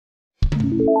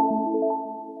Hello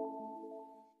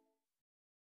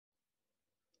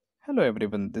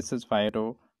everyone, this is वायरो।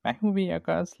 मैं हूं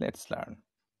आकाश। Let's learn.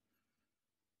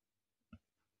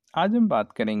 आज हम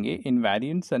बात करेंगे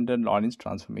इनवेरिएंट्स अंडर लॉरेंस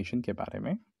ट्रांसफॉर्मेशन के बारे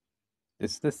में।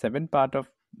 This is the 7th part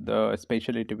of the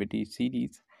special relativity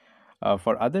series.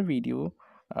 For other video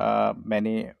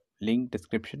मैंने लिंक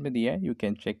डिस्क्रिप्शन में दिया है, you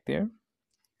can check there.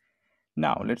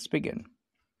 Now let's begin.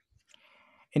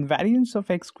 Invariance of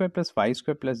x square plus Y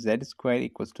square plus Z square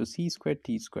equals to C square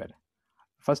T square.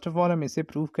 First of all हम इसे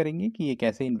prove करेंगे कि ये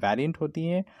कैसे इनवेरिएंट होती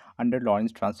है under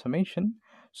Lorentz transformation.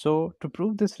 So to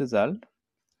prove this result,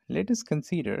 let us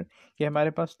consider कि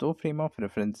हमारे पास दो फ्रेम ऑफ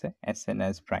रेफरेंस है, S and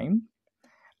S prime,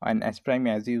 and S prime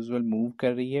age usual move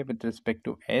कर रही है with respect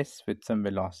to S with some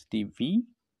velocity we.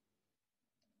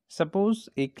 Suppose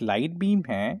एक light beam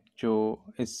है जो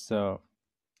इस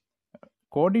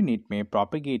कोऑर्डिनेट में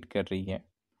प्रोपेगेट कर रही है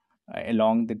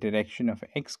along the direction of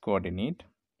x coordinate।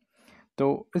 तो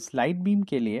इस लाइट बीम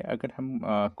के लिए अगर हम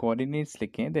कोऑर्डिनेट्स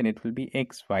लिखें, then it will be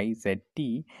x Y Z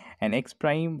T and ex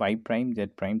prime Y prime Z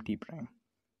prime T prime.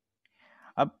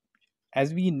 अब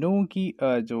एज वी नो कि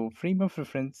जो फ्रेम ऑफ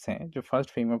रेफरेंस है, जो फर्स्ट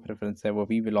फ्रेम ऑफ रेफरेंस है, वो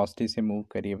भी वेलोसिटी से मूव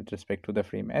करिए with respect to the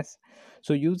frame S.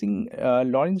 So using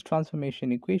Lorentz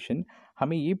transformation equation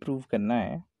हमें ये प्रूव करना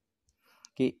है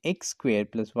कि x square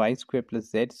plus Y square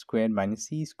plus Z square minus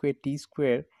C square T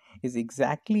square is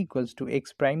exactly equals to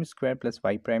x prime square plus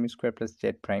y prime square plus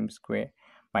z prime square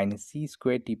minus c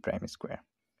square t prime square।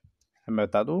 मैं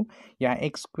बता दूँ, यहाँ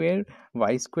x square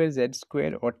Y square Z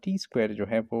square और T square जो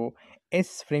है वो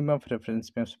S frame of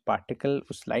reference में उस पार्टिकल,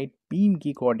 उस लाइट बीम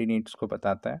की कोऑर्डिनेट्स को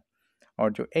बताता है,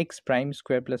 और जो ex prime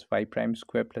square plus Y prime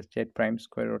square plus Z prime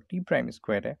square और टी प्राइम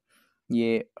स्क्वायर है,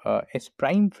 ये एस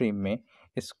प्राइम फ्रेम में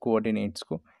इस कोऑर्डिनेट्स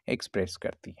को एक्सप्रेस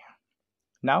करती है।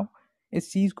 नाउ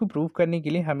इस चीज़ को प्रूव करने के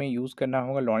लिए हमें यूज़ करना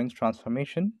होगा लॉरेंस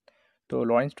ट्रांसफॉर्मेशन। तो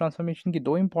लॉरेंस ट्रांसफॉर्मेशन की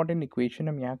दो इंपॉर्टेंट इक्वेशन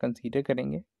हम यहाँ कंसीडर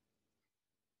करेंगे।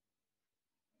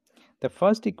 The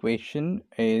first equation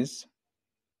is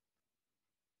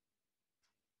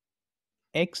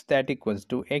x that equals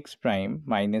to x prime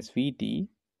minus vt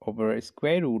over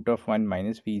square root of 1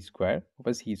 minus v square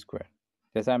over c square।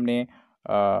 जैसा हमने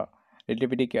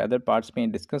रिलेटिविटी के अदर पार्ट्स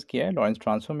में डिस्कस किया है, लॉरेंस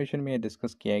ट्रांसफॉर्मेशन में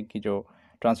डिस्कस किया है कि जो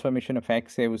ट्रांसफॉर्मेशन ऑफ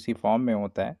एक्स है उसी फॉर्म में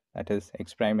होता है, that is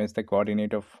ex prime is the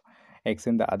coordinate of x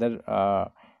in the other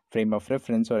frame of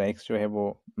reference, और एक्स जो है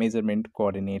वो मेजरमेंट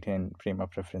कोऑर्डिनेट है इन फ्रेम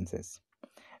ऑफ रेफरेंसेस।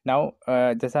 नाउ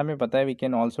जैसा हमें पता है, we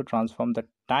can also transform the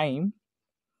time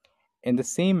in the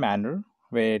same manner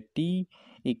where t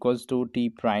equals to t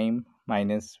prime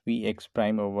minus vx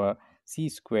prime over c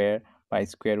square by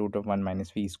square root of 1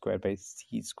 minus v square by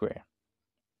c square।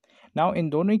 Now in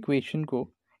दोनों equation को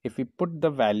if we put the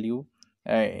value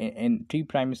in t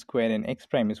prime square and x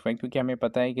prime square, क्योंकि हमें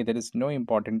पता है कि there is no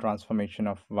important transformation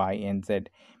of y and z,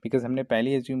 because हमने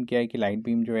पहले assume किया है कि light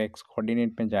beam जो है x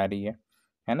coordinate में जा रही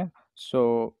है ना। So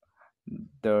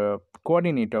the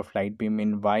coordinate of light beam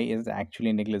in y is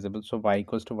actually negligible, so y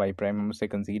equals to y prime हम उसे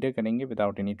consider करेंगे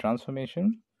without any transformation,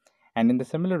 and in the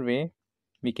similar way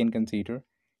we can consider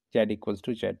z equals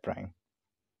to z prime।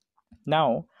 Now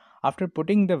after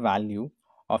putting the value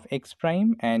of x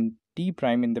prime and t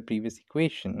prime in the previous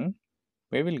equation,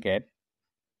 we will get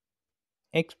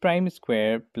x prime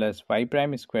square plus y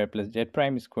prime square plus z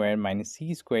prime square minus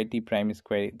c square t prime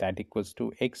square, that equals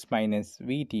to x minus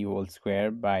vt whole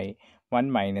square by 1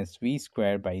 minus v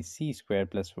square by c square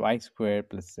plus y square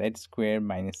plus z square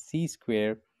minus c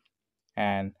square,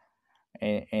 and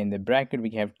in the bracket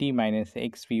we have t minus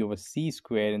xv over c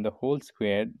square in the whole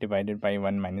square divided by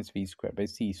 1 minus v square by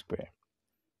c square।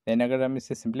 Then अगर हम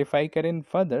इसे simplify करें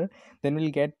further, then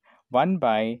we'll get 1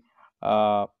 by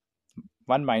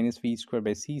 1 minus v square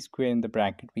by c square, in the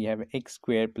bracket we have x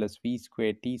square plus v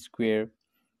square t square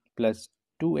plus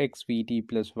 2x vt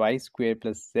plus y square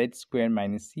plus z square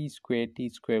minus c square t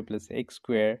square plus x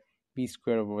square v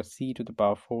square over c to the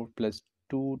power 4 plus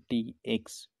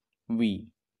 2txv।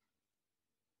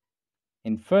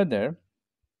 And further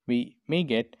we may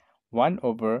get 1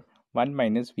 over 1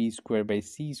 minus v square by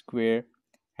c square,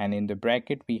 and in the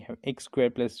bracket we have x square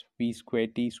plus v square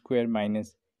t square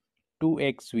minus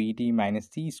 2x vt minus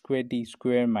c square t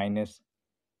square minus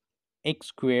x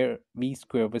square v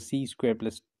square over c square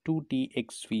plus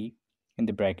 2txv in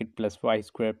the bracket plus y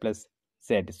square plus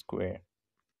z square।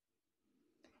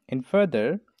 And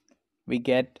further we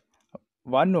get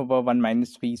 1 over 1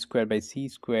 minus v square by c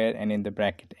square, and in the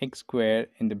bracket x square,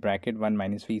 in the bracket 1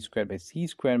 minus v square by c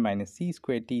square minus c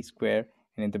square t square,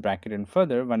 and in the bracket and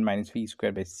further 1 minus v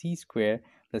square by c square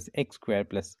plus x square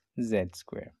plus z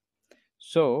square।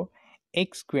 So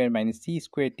x square minus c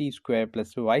square t square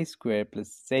plus y square plus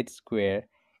z square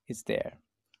is there.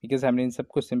 Because हमने इन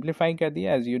सबको simplify कर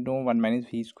दिया, as you know 1 minus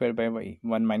v square by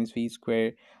 1 minus v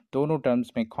square दोनों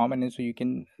terms में common है, so you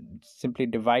can simply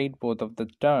divide both of the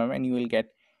term and you will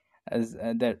get as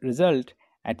the result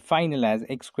at final as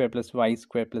x square plus y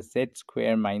square plus z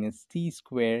square minus c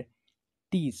square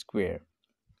t square.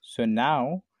 So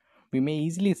now we may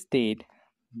easily state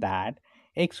that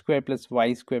x square plus y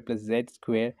square plus z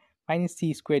square minus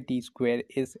c square t square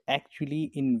is actually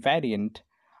invariant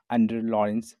under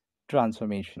Lorentz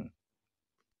transformation.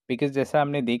 Because जैसा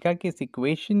हमने देखा कि इस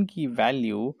equation की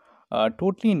value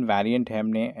totally invariant है.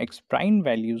 हमने ex prime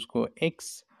values को x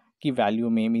की वैल्यू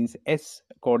में मीन्स एस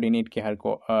कोऑर्डिनेट के हर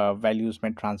को वैल्यूज़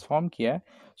में ट्रांसफॉर्म किया.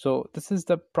 So this is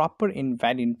the proper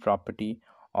invariant property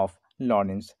of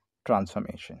Lorentz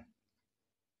transformation.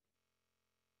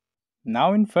 Now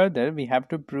in further we have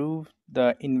to prove the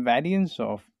invariance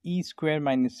of e square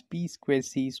minus p square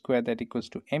c square that equals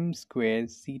to m square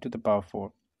c to the power 4.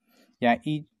 यहाँ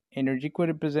E energy को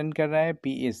represent कर रहा है,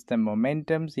 P is the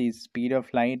momentum, C is speed of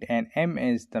light and M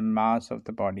is the mass of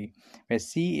the body, where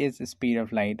C is speed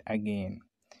of light again.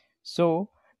 So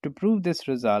to prove this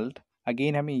result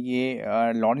again हमें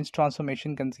ये Lorentz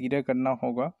transformation consider करना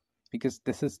होगा, because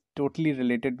this is totally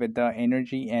related with the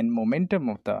energy and momentum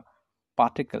of the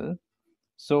particle.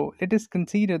 So let us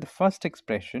consider the first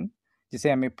expression जिसे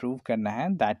हमें prove करना है,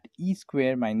 that e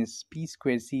square minus p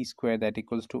square c square that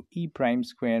equals to e prime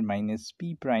square minus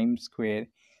p prime square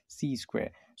c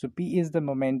square. So p is the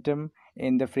momentum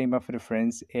in the frame of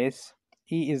reference S,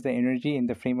 E is the energy in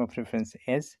the frame of reference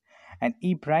S, and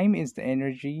E prime is the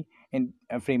energy in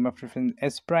a frame of reference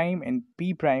S prime, and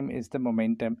P prime is the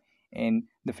momentum in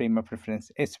the frame of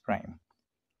reference S prime.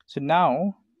 So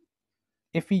now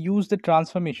if we use the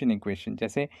transformation equation,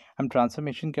 जैसे हम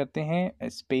transformation करते हैं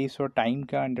space और time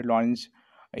का under Lawrence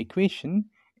equation,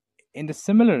 in the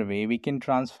similar way we can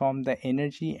transform the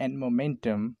energy and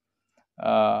momentum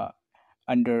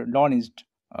under Lorentz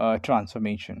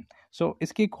transformation. So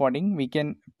इसके according we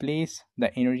can place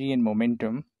the energy and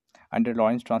momentum under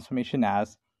Lorentz transformation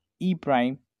as E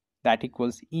prime that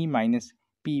equals E minus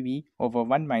PV over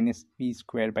 1 minus V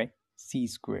square by C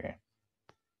square.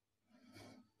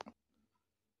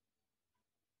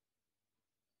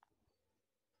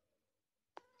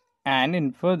 And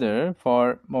in further,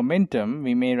 for momentum,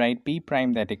 we may write P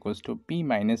prime that equals to P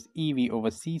minus EV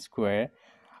over C square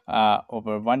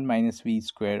over 1 minus V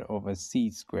square over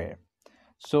C square.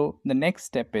 So the next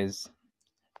step is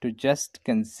to just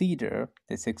consider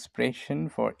this expression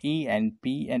for E and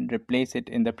P and replace it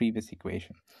in the previous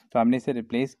equation. So हमने इसे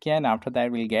replace किया, and after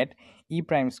that we'll get E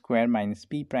prime square minus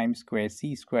P prime square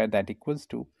C square that equals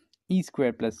to E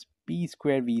square plus P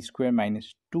square V square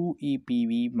minus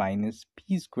 2EPV minus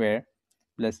P square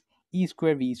plus E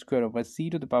square V square over C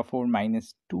to the power 4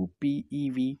 minus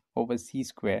 2PEV over C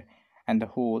square and the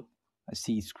whole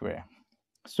C square.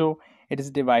 So it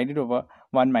is divided over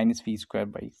 1 minus V square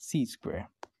by C square.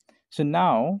 So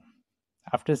now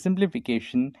after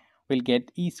simplification we'll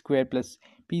get E square plus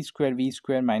P square V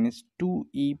square minus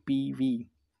 2EPV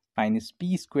minus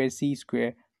P square C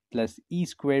square plus E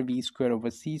square V square over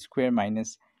C square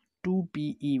minus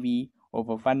 2PEV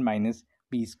over 1 minus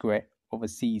V square over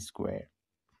C square.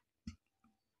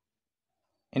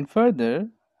 And further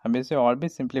हम इसे और भी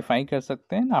simplify कर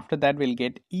सकते हैं. After that we'll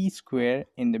get E square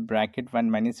in the bracket 1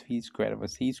 minus V square over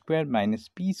C square minus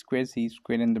P square C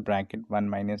square in the bracket 1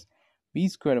 minus V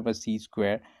square over C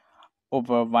square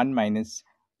over 1 minus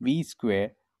V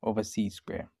square over C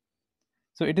square.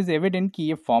 So it is evident कि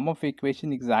ये form of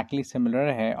equation exactly similar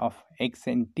है of x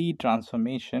and t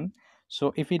transformation.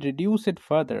 So if we reduce it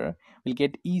further, we'll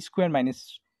get E square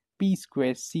minus P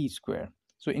square C square.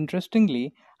 So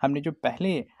interestingly, हमने जो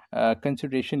पहले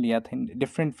consideration लिया था in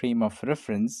different frame of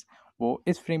reference, वो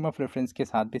इस frame of reference के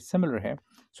साथ भी similar है.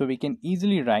 So we can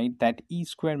easily write that E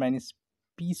square minus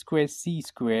P square C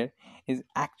square is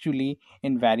actually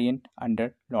invariant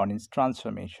under Lorentz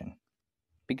transformation.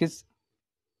 Because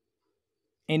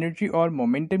energy और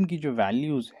momentum की जो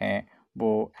values हैं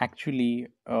वो एक्चुअली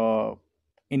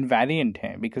इनवेरिएंट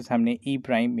हैं, बिकॉज हमने ई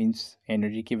प्राइम मीन्स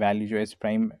एनर्जी की वैल्यू जो S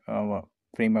prime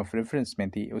frame of reference में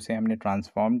थी उसे हमने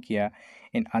ट्रांसफॉर्म किया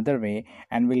in other way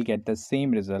and will get the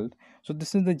same result. So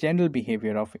this is the general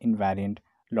behaviour of invariant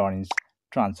Lorentz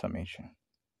transformation.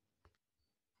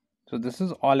 So this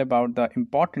is all about the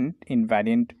important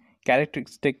invariant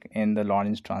characteristic in the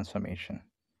Lorentz transformation.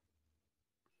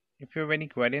 If you have any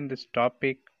query in this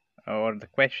topic or the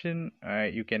question,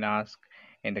 you can ask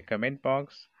in the comment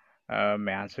box.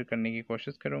 मैं answer करने की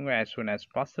कोशिश करूँगा as soon as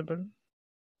possible.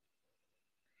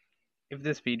 If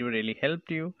this video really helped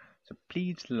you, so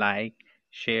please like,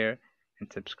 share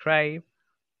and subscribe,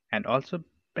 and also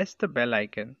press the bell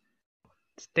icon.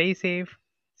 Stay safe,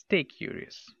 stay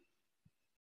curious.